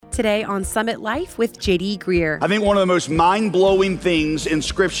Today on Summit Life with J.D. Greer. I think one of the most mind-blowing things in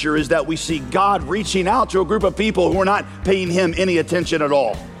Scripture is that we see God reaching out to a group of people who are not paying him any attention at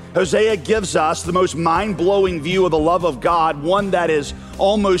all. Hosea gives us the most mind-blowing view of the love of God, one that is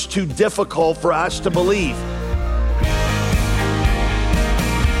almost too difficult for us to believe.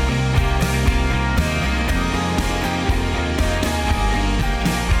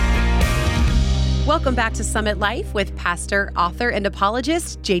 Welcome back to Summit Life with pastor, author, and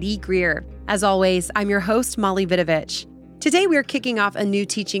apologist J.D. Greer. As always, I'm your host, Molly Vidovich. Today, we're kicking off a new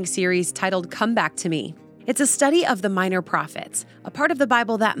teaching series titled Come Back to Me. It's a study of the minor prophets, a part of the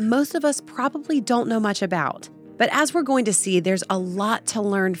Bible that most of us probably don't know much about. But as we're going to see, there's a lot to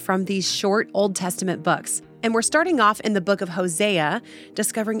learn from these short Old Testament books. And we're starting off in the book of Hosea,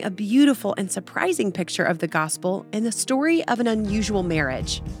 discovering a beautiful and surprising picture of the gospel and the story of an unusual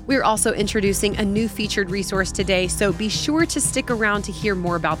marriage. We're also introducing a new featured resource today, so be sure to stick around to hear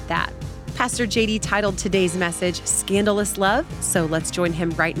more about that. Pastor JD titled today's message, Scandelous Love, so let's join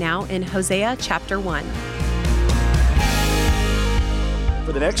him right now in Hosea chapter 1.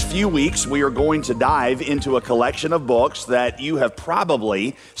 For the next few weeks, we are going to dive into a collection of books that you have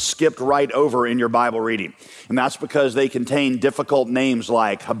probably skipped right over in your Bible reading. And that's because they contain difficult names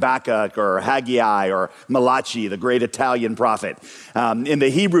like Habakkuk or Haggai or Malachi, the great Italian prophet. In the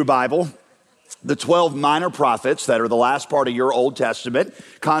Hebrew Bible, the 12 minor prophets that are the last part of your Old Testament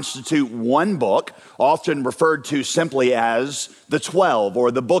constitute one book, often referred to simply as the 12 or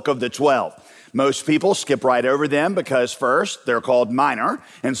the book of the 12. Most people skip right over them because first, they're called minor.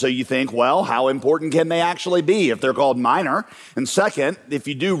 And so you think, well, how important can they actually be if they're called minor? And second, if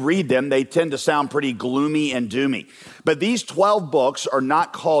you do read them, they tend to sound pretty gloomy and doomy. But these 12 books are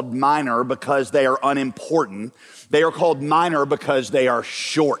not called minor because they are unimportant. They are called minor because they are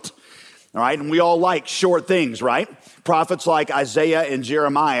short. All right, and we all like short things, right? Prophets like Isaiah and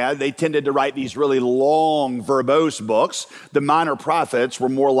Jeremiah, they tended to write these really long, verbose books. The minor prophets were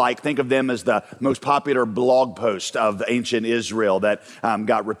more like, think of them as the most popular blog post of ancient Israel that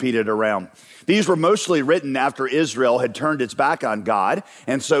got repeated around. These were mostly written after Israel had turned its back on God.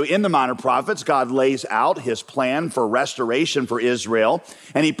 And so in the minor prophets, God lays out his plan for restoration for Israel.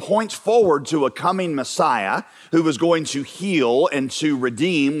 And he points forward to a coming Messiah who was going to heal and to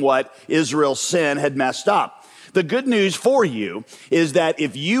redeem what Israel's sin had messed up. The good news for you is that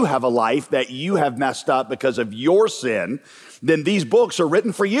if you have a life that you have messed up because of your sin, then these books are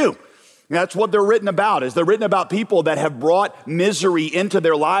written for you. That's what they're written about, is they're written about people that have brought misery into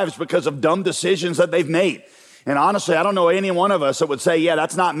their lives because of dumb decisions that they've made. And honestly, I don't know any one of us that would say, yeah,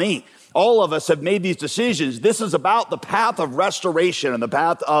 that's not me. All of us have made these decisions. This is about the path of restoration and the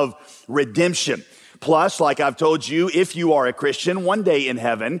path of redemption. Plus, like I've told you, if you are a Christian, one day in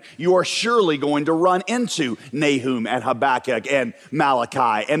heaven, you are surely going to run into Nahum and Habakkuk and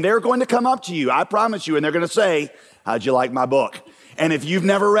Malachi, and they're going to come up to you, I promise you, and they're going to say, how'd you like my book? And if you've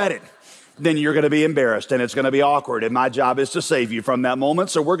never read it, then you're going to be embarrassed and it's going to be awkward. And my job is to save you from that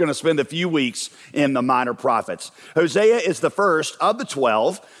moment. So we're going to spend a few weeks in the minor prophets. Hosea is the first of the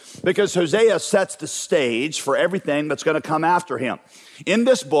 12 because Hosea sets the stage for everything that's going to come after him. In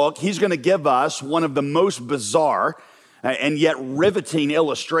this book, he's going to give us one of the most bizarre and yet riveting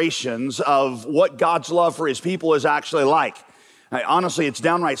illustrations of what God's love for his people is actually like. Honestly, it's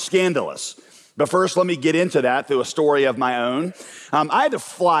downright scandalous. But first, let me get into that through a story of my own. I had to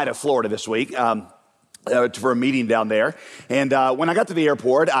fly to Florida this week for a meeting down there. And when I got to the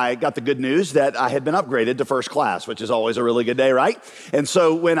airport, I got the good news that I had been upgraded to first class, which is always a really good day, right? And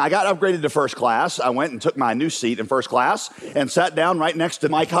so when I got upgraded to first class, I went and took my new seat in first class and sat down right next to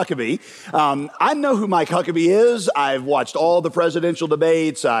Mike Huckabee. I know who Mike Huckabee is. I've watched all the presidential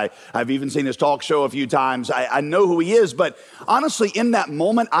debates. I've even seen his talk show a few times. I know who he is, but honestly, in that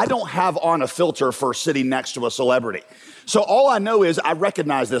moment, I don't have on a filter for sitting next to a celebrity. So all I know is I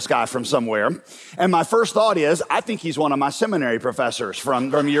recognize this guy from somewhere. And my first thought is, I think he's one of my seminary professors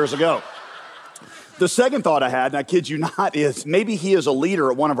from years ago. The second thought I had, and I kid you not, is maybe he is a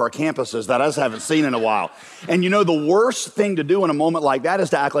leader at one of our campuses that I just haven't seen in a while. And you know, the worst thing to do in a moment like that is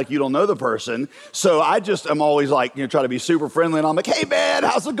to act like you don't know the person. So I just am always like, try to be super friendly. And I'm like, hey man,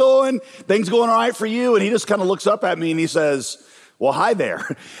 how's it going? Things going all right for you? And he just kind of looks up at me and he says, well, hi there.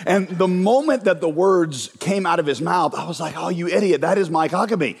 And the moment that the words came out of his mouth, I was like, oh, you idiot, that is Mike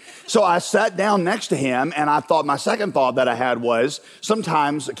Huckabee. So I sat down next to him, and I thought, my second thought that I had was,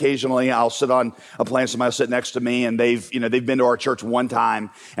 sometimes, occasionally, I'll sit on a plane, somebody will sit next to me, and they've been to our church one time,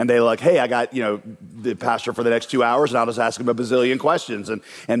 and they're like, hey, I got, the pastor for the next 2 hours, and I'll just ask him a bazillion questions,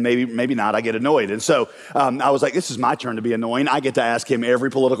 and maybe not, I get annoyed. And so I was like, this is my turn to be annoying. I get to ask him every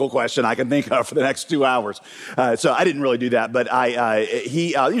political question I can think of for the next 2 hours. So I didn't really do that, but I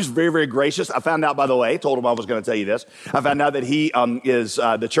he was very, very gracious. I found out, by the way, told him I was going to tell you this. I found out that he is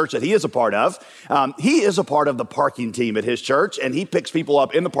the church that he is a part of. He is a part of the parking team at his church, and he picks people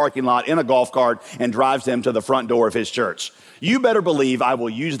up in the parking lot in a golf cart and drives them to the front door of his church. You better believe I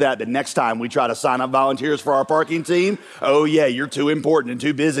will use that the next time we try to sign up volunteers for our parking team. Oh yeah, you're too important and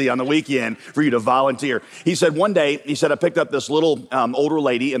too busy on the weekend for you to volunteer. He said one day, I picked up this little older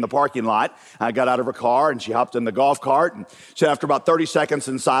lady in the parking lot. I got out of her car and she hopped in the golf cart. And so after about 30 seconds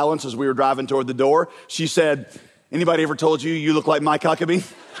in silence as we were driving toward the door, she said, "Anybody ever told you you look like Mike Huckabee?"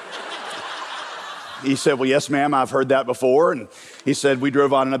 He said, "Well, yes, ma'am, I've heard that before." And he said, we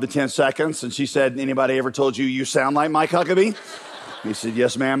drove on another 10 seconds. And she said, "Anybody ever told you you sound like Mike Huckabee?" He said,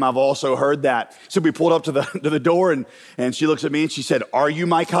 "Yes, ma'am, I've also heard that." So we pulled up to the door and she looks at me and she said, "Are you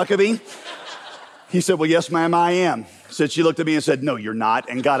Mike Huckabee?" He said, "Well, yes, ma'am, I am." Said she looked at me and said, "No, you're not,"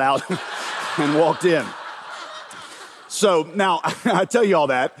 and got out and walked in. So now I tell you all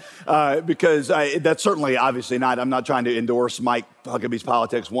that because that's certainly obviously not, I'm not trying to endorse Mike Huckabee's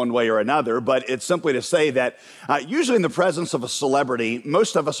politics one way or another, but it's simply to say that usually in the presence of a celebrity,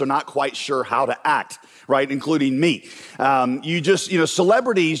 most of us are not quite sure how to act, right? Including me.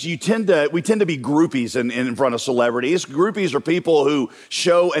 Celebrities, we tend to be groupies in front of celebrities. Groupies are people who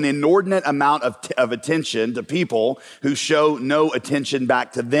show an inordinate amount of attention to people who show no attention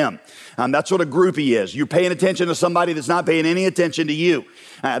back to them. That's what a groupie is. You're paying attention to somebody that's not paying any attention to you.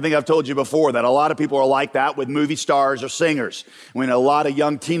 I think I've told you before that a lot of people are like that with movie stars or singers. We know a lot of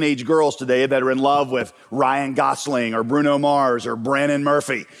young teenage girls today that are in love with Ryan Gosling or Bruno Mars or Brandon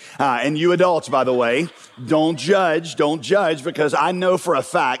Murphy. And you adults, by the way, don't judge, because I know for a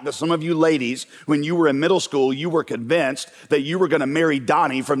fact that some of you ladies, when you were in middle school, you were convinced that you were going to marry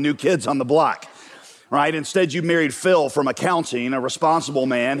Donnie from New Kids on the Block, right? Instead, you married Phil from accounting, a responsible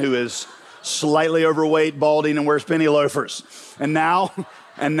man who is slightly overweight, balding, and wears penny loafers. And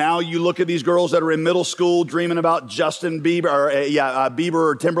now you look at these girls that are in middle school dreaming about Justin Bieber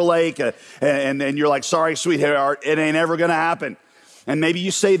or Timberlake, and you're like, "Sorry, sweetheart, it ain't ever gonna happen." And maybe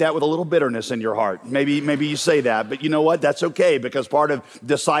you say that with a little bitterness in your heart. Maybe you say that, but you know what? That's okay, because part of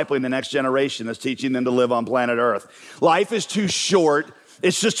discipling the next generation is teaching them to live on planet Earth. Life is too short.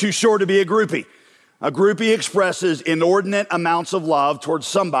 It's just too short to be a groupie. A groupie expresses inordinate amounts of love towards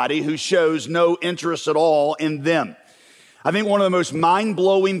somebody who shows no interest at all in them. I think one of the most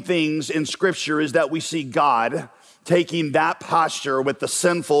mind-blowing things in Scripture is that we see God taking that posture with the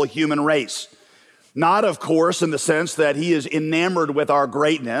sinful human race. Not, of course, in the sense that he is enamored with our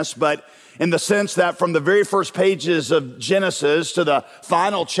greatness, but in the sense that from the very first pages of Genesis to the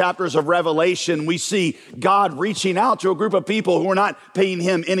final chapters of Revelation, we see God reaching out to a group of people who are not paying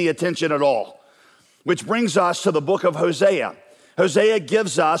him any attention at all. Which brings us to the book of Hosea. Hosea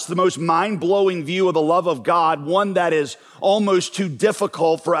gives us the most mind-blowing view of the love of God, one that is almost too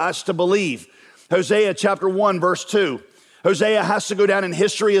difficult for us to believe. Hosea chapter 1, verse 2. Hosea has to go down in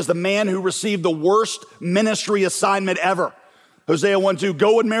history as the man who received the worst ministry assignment ever. Hosea 1:2,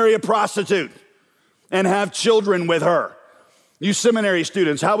 go and marry a prostitute and have children with her. You seminary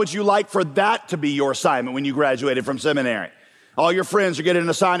students, how would you like for that to be your assignment when you graduated from seminary? All your friends are getting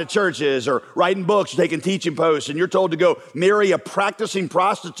assigned to churches or writing books or taking teaching posts, and you're told to go marry a practicing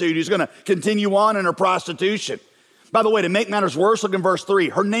prostitute who's going to continue on in her prostitution. By the way, to make matters worse, look in verse 3.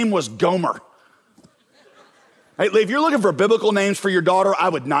 Her name was Gomer. Hey, if you're looking for biblical names for your daughter, I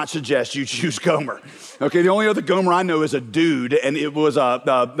would not suggest you choose Gomer. Okay, the only other Gomer I know is a dude, and it was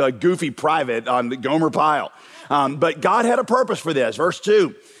a goofy private on the Gomer Pyle. But God had a purpose for this. Verse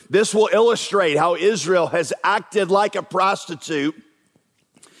 2. This will illustrate how Israel has acted like a prostitute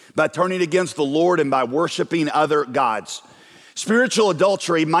by turning against the Lord and by worshiping other gods. Spiritual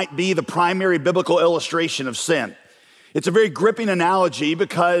adultery might be the primary biblical illustration of sin. It's a very gripping analogy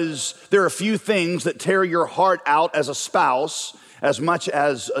because there are few things that tear your heart out as a spouse as much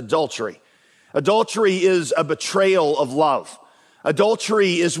as adultery. Adultery is a betrayal of love.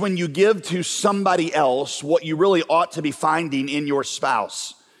 Adultery is when you give to somebody else what you really ought to be finding in your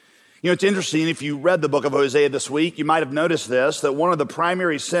spouse. You know, it's interesting, if you read the book of Hosea this week, you might have noticed this, that one of the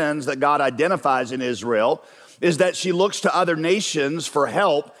primary sins that God identifies in Israel is that she looks to other nations for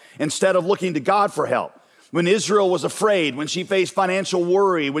help instead of looking to God for help. When Israel was afraid, when she faced financial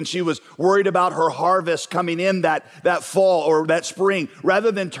worry, when she was worried about her harvest coming in that fall or that spring,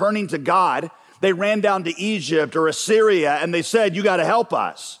 rather than turning to God, they ran down to Egypt or Assyria and they said, "You got to help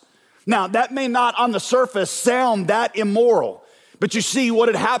us." Now, that may not on the surface sound that immoral, but you see, what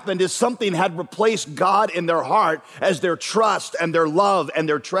had happened is something had replaced God in their heart as their trust and their love and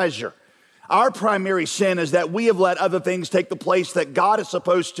their treasure. Our primary sin is that we have let other things take the place that God is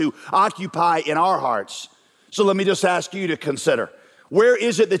supposed to occupy in our hearts. So let me just ask you to consider, where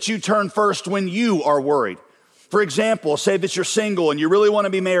is it that you turn first when you are worried? For example, say that you're single and you really want to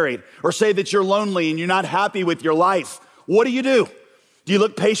be married, or say that you're lonely and you're not happy with your life. What do? Do you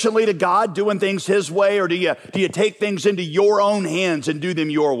look patiently to God doing things His way, or do you take things into your own hands and do them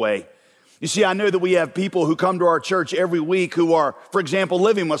your way? You see, I know that we have people who come to our church every week who are, for example,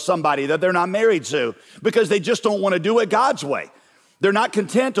 living with somebody that they're not married to because they just don't want to do it God's way. They're not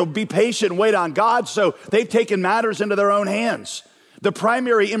content to be patient and wait on God, so they've taken matters into their own hands. The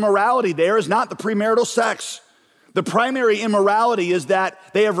primary immorality there is not the premarital sex. The primary immorality is that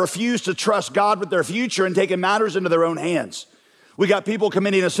they have refused to trust God with their future and taken matters into their own hands. We got people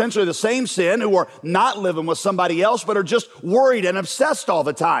committing essentially the same sin who are not living with somebody else, but are just worried and obsessed all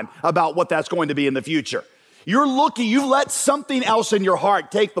the time about what that's going to be in the future. You've let something else in your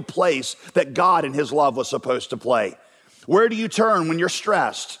heart take the place that God and His love was supposed to play. Where do you turn when you're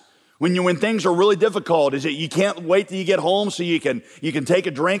stressed? When things are really difficult? Is it you can't wait till you get home so you can take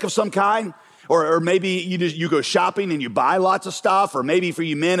a drink of some kind? Or maybe you go shopping and you buy lots of stuff, or maybe for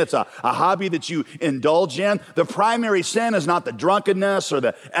you men, it's a hobby that you indulge in. The primary sin is not the drunkenness or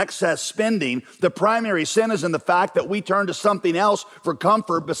the excess spending. The primary sin is in the fact that we turn to something else for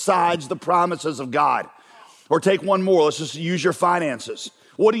comfort besides the promises of God. Or take one more, let's just use your finances.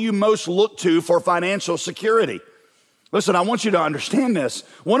 What do you most look to for financial security? Listen, I want you to understand this.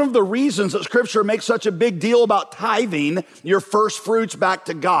 One of the reasons that Scripture makes such a big deal about tithing your first fruits back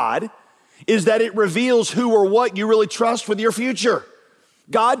to God is that it reveals who or what you really trust with your future.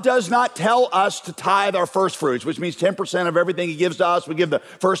 God does not tell us to tithe our first fruits, which means 10% of everything He gives to us. We give the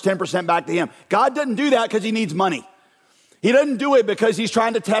first 10% back to Him. God doesn't do that because He needs money. He doesn't do it because He's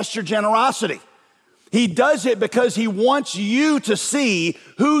trying to test your generosity. He does it because He wants you to see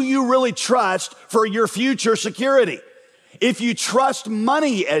who you really trust for your future security. If you trust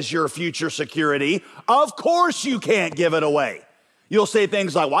money as your future security, of course you can't give it away. You'll say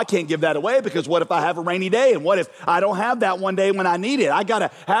things like, well, I can't give that away because what if I have a rainy day? And what if I don't have that one day when I need it? I got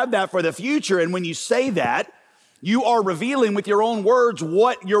to have that for the future. And when you say that, you are revealing with your own words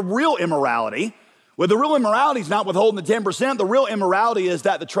what your real immorality. Well, the real immorality is not withholding the 10%. The real immorality is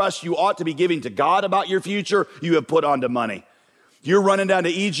that the trust you ought to be giving to God about your future, you have put onto money. You're running down to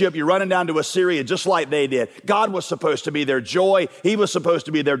Egypt, you're running down to Assyria just like they did. God was supposed to be their joy. He was supposed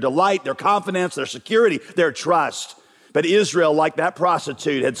to be their delight, their confidence, their security, their trust. But Israel, like that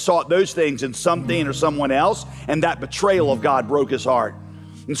prostitute, had sought those things in something or someone else, and that betrayal of God broke his heart.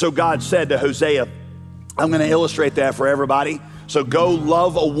 And so God said to Hosea, I'm going to illustrate that for everybody. So go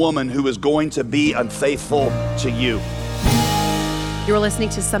love a woman who is going to be unfaithful to you. You're listening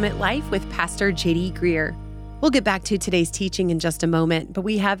to Summit Life with Pastor J.D. Greer. We'll get back to today's teaching in just a moment, but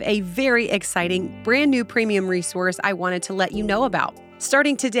we have a very exciting, brand new premium resource I wanted to let you know about.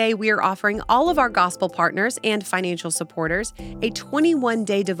 Starting today, we are offering all of our gospel partners and financial supporters a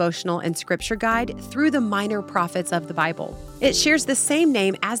 21-day devotional and scripture guide through the minor prophets of the Bible. It shares the same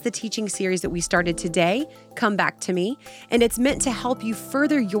name as the teaching series that we started today, Come Back to Me, and it's meant to help you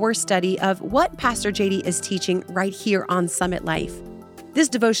further your study of what Pastor JD is teaching right here on Summit Life. This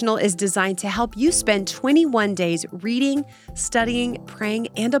devotional is designed to help you spend 21 days reading, studying, praying,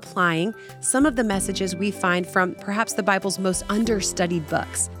 and applying some of the messages we find from perhaps the Bible's most understudied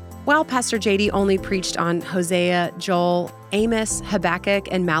books. While Pastor JD only preached on Hosea, Joel, Amos, Habakkuk,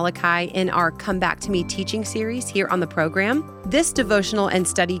 and Malachi in our Come Back to Me teaching series here on the program, this devotional and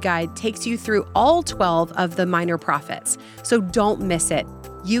study guide takes you through all 12 of the minor prophets, so don't miss it.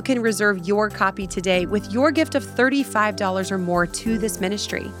 You can reserve your copy today with your gift of $35 or more to this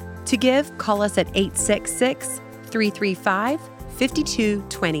ministry. To give, call us at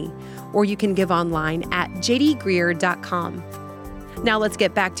 866-335-5220, or you can give online at jdgreer.com. Now let's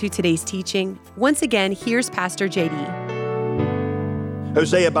get back to today's teaching. Once again, here's Pastor JD.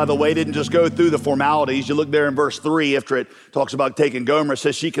 Hosea, by the way, didn't just go through the formalities. You look there in verse 3, after it talks about taking Gomer, it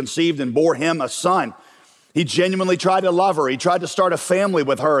says she conceived and bore him a son. He genuinely tried to love her. He tried to start a family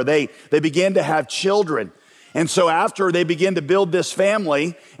with her. They began to have children. And so after they begin to build this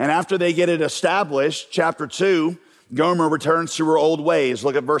family, and after they get it established, chapter 2, Gomer returns to her old ways.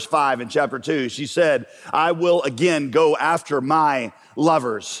 Look at verse 5 in chapter 2. She said, I will again go after my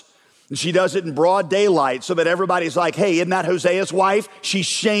lovers. And she does it in broad daylight so that everybody's like, hey, isn't that Hosea's wife? She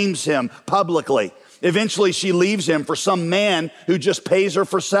shames him publicly. Eventually, she leaves him for some man who just pays her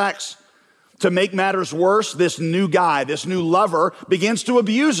for sex. To make matters worse, this new guy, this new lover, begins to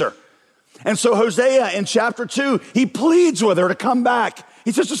abuse her. And so Hosea in chapter 2, he pleads with her to come back.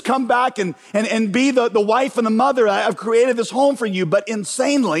 He says, just come back and be the wife and the mother. I've created this home for you. But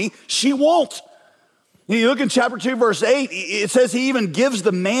insanely, she won't. You look in chapter 2, verse 8, it says he even gives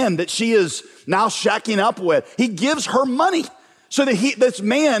the man that she is now shacking up with, he gives her money so that this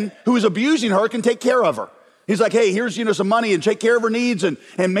man who is abusing her can take care of her. He's like, hey, here's, some money and take care of her needs and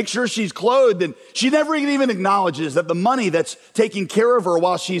make sure she's clothed. And she never even acknowledges that the money that's taking care of her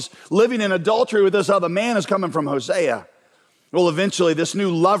while she's living in adultery with this other man is coming from Hosea. Well, eventually this new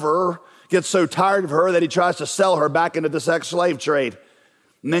lover gets so tired of her that he tries to sell her back into the sex slave trade.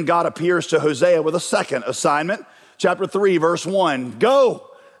 And then God appears to Hosea with a second assignment. Chapter 3, verse 1, go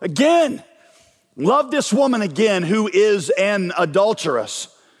again. Love this woman again who is an adulteress.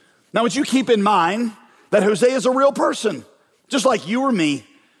 Now, would you keep in mind that Hosea is a real person, just like you or me?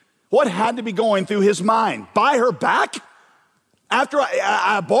 What had to be going through his mind? Buy her back? After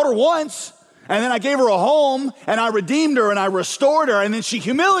I bought her once, and then I gave her a home, and I redeemed her, and I restored her, and then she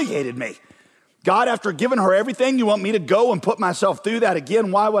humiliated me. God, after giving her everything, you want me to go and put myself through that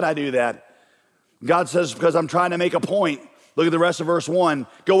again? Why would I do that? God says, because I'm trying to make a point. Look at the rest of verse 1.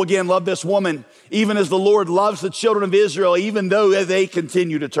 Go again, love this woman, even as the Lord loves the children of Israel, even though they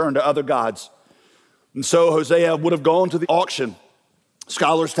continue to turn to other gods. And so Hosea would have gone to the auction.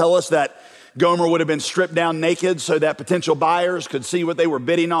 Scholars tell us that Gomer would have been stripped down naked so that potential buyers could see what they were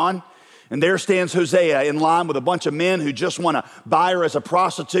bidding on. And there stands Hosea in line with a bunch of men who just want to buy her as a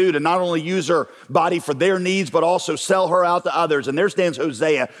prostitute and not only use her body for their needs, but also sell her out to others. And there stands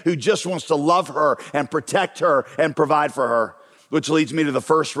Hosea who just wants to love her and protect her and provide for her, which leads me to the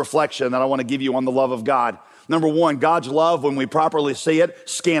first reflection that I want to give you on the love of God. Number one, God's love, when we properly see it,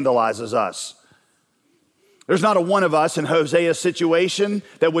 scandalizes us. There's not a one of us in Hosea's situation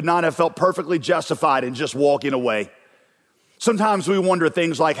that would not have felt perfectly justified in just walking away. Sometimes we wonder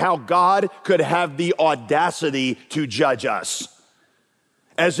things like how God could have the audacity to judge us,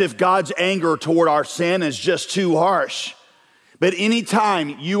 as if God's anger toward our sin is just too harsh. But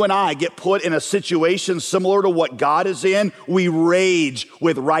anytime you and I get put in a situation similar to what God is in, we rage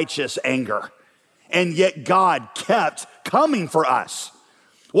with righteous anger. And yet God kept coming for us.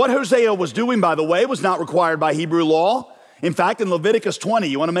 What Hosea was doing, by the way, was not required by Hebrew law. In fact, in Leviticus 20,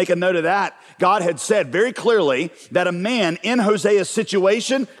 you want to make a note of that, God had said very clearly that a man in Hosea's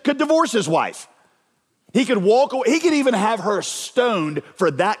situation could divorce his wife. He could walk away. He could even have her stoned for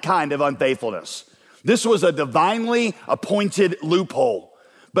that kind of unfaithfulness. This was a divinely appointed loophole.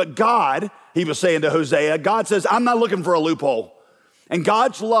 But God, he was saying to Hosea, God says, I'm not looking for a loophole. And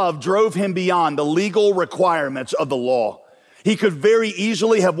God's love drove him beyond the legal requirements of the law. He could very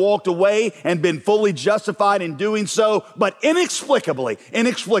easily have walked away and been fully justified in doing so, but inexplicably,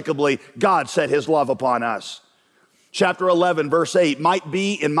 God set his love upon us. Chapter 11, verse 8 might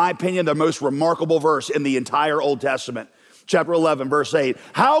be, in my opinion, the most remarkable verse in the entire Old Testament. Chapter 11, verse 8,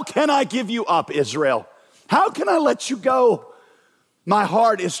 how can I give you up, Israel? How can I let you go? My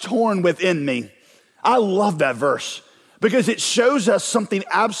heart is torn within me. I love that verse because it shows us something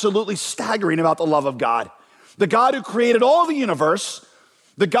absolutely staggering about the love of God. The God who created all the universe,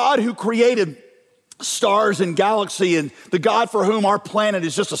 the God who created stars and galaxy, and the God for whom our planet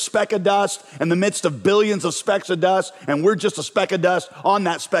is just a speck of dust in the midst of billions of specks of dust, and we're just a speck of dust on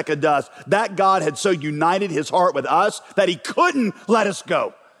that speck of dust. That God had so united his heart with us that he couldn't let us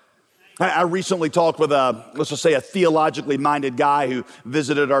go. I recently talked with let's just say a theologically minded guy who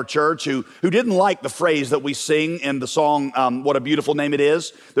visited our church who didn't like the phrase that we sing in the song, What a Beautiful Name It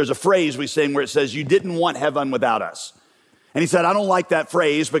Is. There's a phrase we sing where it says, you didn't want heaven without us. And he said, I don't like that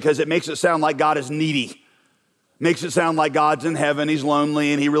phrase because it makes it sound like God is needy. Makes it sound like God's in heaven, he's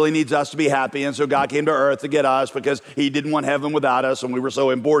lonely, and he really needs us to be happy. And so God came to earth to get us because he didn't want heaven without us and we were so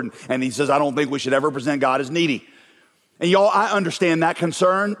important. And he says, I don't think we should ever present God as needy. And y'all, I understand that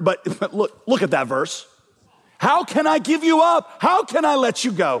concern, but look at that verse. How can I give you up? How can I let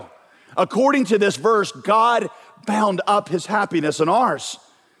you go? According to this verse, God bound up his happiness in ours.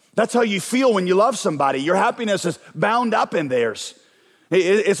 That's how you feel when you love somebody. Your happiness is bound up in theirs.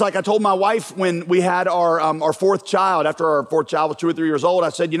 It's like I told my wife when we had our fourth child, after our fourth child was 2 or 3 years old, I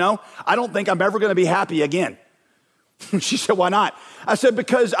said, I don't think I'm ever going to be happy again. She said, why not? I said,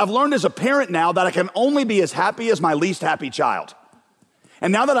 because I've learned as a parent now that I can only be as happy as my least happy child.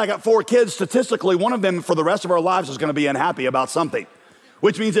 And now that I got 4 kids, statistically, one of them for the rest of our lives is going to be unhappy about something,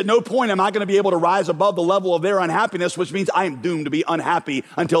 which means at no point am I going to be able to rise above the level of their unhappiness, which means I am doomed to be unhappy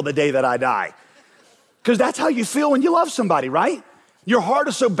until the day that I die. Because that's how you feel when you love somebody, right? Your heart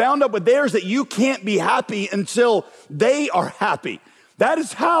is so bound up with theirs that you can't be happy until they are happy. That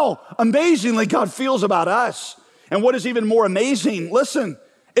is how amazingly God feels about us. And what is even more amazing, listen,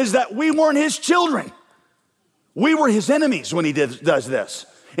 is that we weren't his children. We were his enemies when he does this.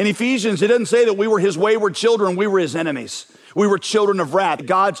 In Ephesians, it doesn't say that we were his wayward children, we were his enemies. We were children of wrath.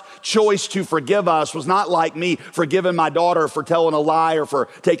 God's choice to forgive us was not like me forgiving my daughter for telling a lie or for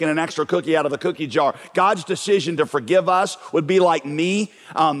taking an extra cookie out of the cookie jar. God's decision to forgive us would be like me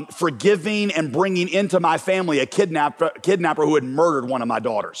forgiving and bringing into my family a kidnapper who had murdered one of my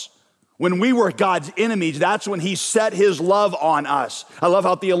daughters. When we were God's enemies, that's when he set his love on us. I love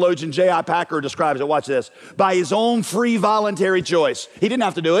how theologian J.I. Packer describes it. Watch this. By his own free voluntary choice. He didn't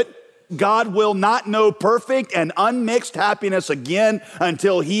have to do it. God will not know perfect and unmixed happiness again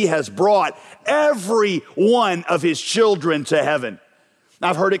until he has brought every one of his children to heaven.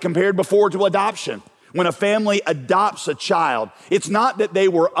 I've heard it compared before to adoption. When a family adopts a child, it's not that they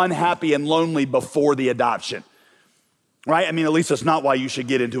were unhappy and lonely before the adoption, right? I mean, at least that's not why you should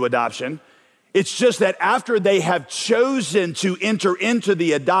get into adoption. It's just that after they have chosen to enter into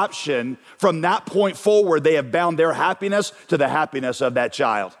the adoption, from that point forward, they have bound their happiness to the happiness of that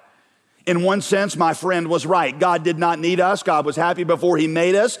child. In one sense, my friend was right. God did not need us. God was happy before he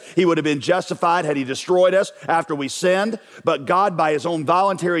made us. He would have been justified had he destroyed us after we sinned. But God, by his own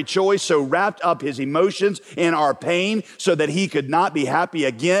voluntary choice, so wrapped up his emotions in our pain so that he could not be happy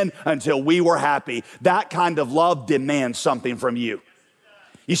again until we were happy. That kind of love demands something from you.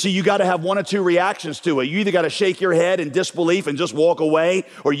 You see, you got to have one of two reactions to it. You either got to shake your head in disbelief and just walk away,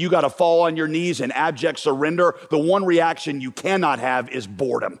 or you got to fall on your knees in abject surrender. The one reaction you cannot have is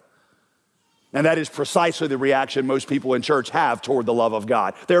boredom. And that is precisely the reaction most people in church have toward the love of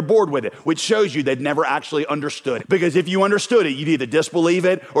God. They're bored with it, which shows you they'd never actually understood it. Because if you understood it, you'd either disbelieve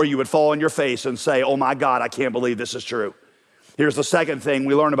it or you would fall on your face and say, oh my God, I can't believe this is true. Here's the second thing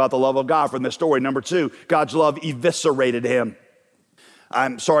we learn about the love of God from this story. Number two, God's love eviscerated him.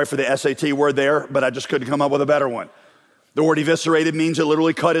 I'm sorry for the SAT word there, but I just couldn't come up with a better one. The word eviscerated means it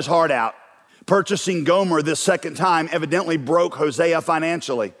literally cut his heart out. Purchasing Gomer this second time evidently broke Hosea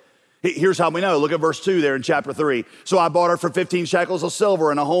financially. Here's how we know. Look at verse 2 there in chapter 3. So I bought her for 15 shekels of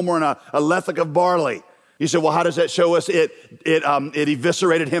silver and a homer and a lethek of barley. You say, well, how does that show us it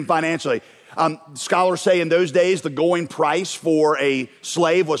eviscerated him financially? Scholars say in those days, the going price for a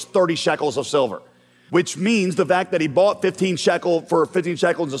slave was 30 shekels of silver, which means the fact that he bought 15 shekels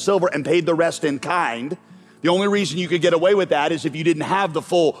of silver and paid the rest in kind. The only reason you could get away with that is if you didn't have the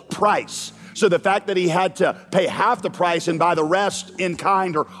full price. So the fact that he had to pay half the price and buy the rest in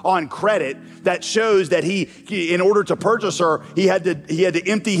kind or on credit, that shows that he in order to purchase her, he had to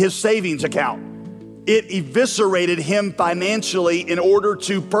empty his savings account. It eviscerated him financially in order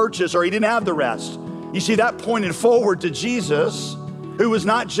to purchase her. He didn't have the rest. You see, that pointed forward to Jesus, who was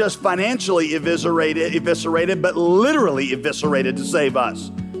not just financially eviscerated, but literally eviscerated to save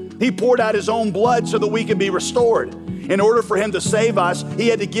us. He poured out his own blood so that we could be restored. In order for him to save us, he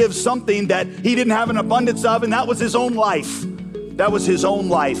had to give something that he didn't have an abundance of, and that was his own life. That was his own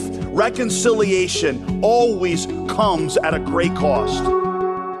life. Reconciliation always comes at a great cost.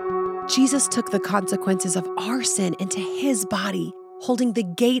 Jesus took the consequences of our sin into his body, holding the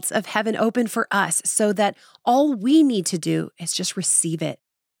gates of heaven open for us so that all we need to do is just receive it.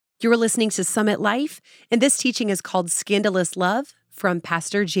 You're listening to Summit Life, and this teaching is called Scandelous Love from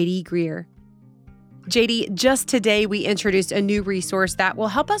Pastor J.D. Greer. JD, just today we introduced a new resource that will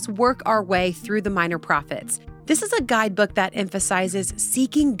help us work our way through the minor prophets. This is a guidebook that emphasizes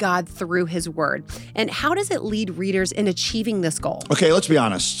seeking God through his word. And how does it lead readers in achieving this goal? Okay, let's be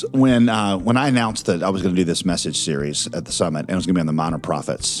honest. When I announced that I was going to do this message series at the summit and it was going to be on the minor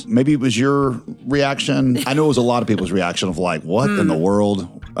prophets, maybe it was your reaction. I know it was a lot of people's reaction of like, what in the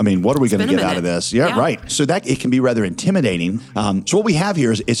world? I mean, what are we going to get out of this? Yeah, right. So that it can be rather intimidating. So what we have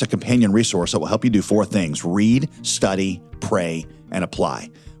here is it's a companion resource that will help you do 4 things: read, study, pray, and apply.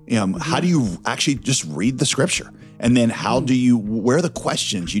 How do you actually just read the scripture? And then where are the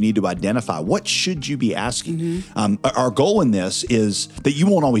questions you need to identify? What should you be asking? Our goal in this is that you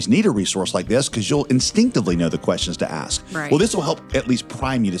won't always need a resource like this because you'll instinctively know the questions to ask. Right. Well, this will help at least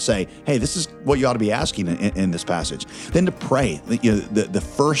prime you to say, hey, this is what you ought to be asking in this passage. Then to pray. The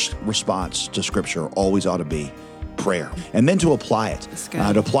first response to scripture always ought to be prayer, and then to apply it.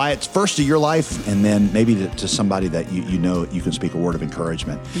 To apply it first to your life, and then maybe to somebody that you know you can speak a word of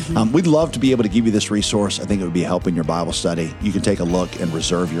encouragement. We'd love to be able to give you this resource. I think it would be helping your Bible study. You can take a look and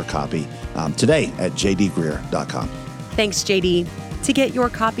reserve your copy today at jdgreer.com. Thanks, JD. To get your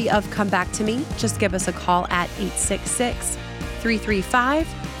copy of Come Back to Me, just give us a call at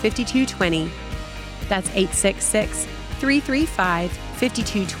 866-335-5220. That's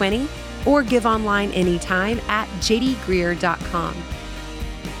 866-335-5220. Or give online anytime at jdgreer.com.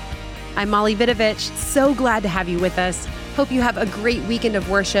 I'm Molly Vidovich. So glad to have you with us. Hope you have a great weekend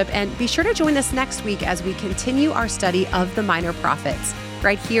of worship, and be sure to join us next week as we continue our study of the minor prophets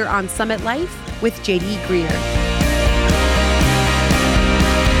right here on Summit Life with J.D. Greer.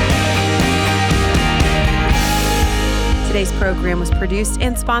 Today's program was produced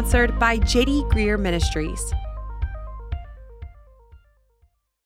and sponsored by J.D. Greer Ministries.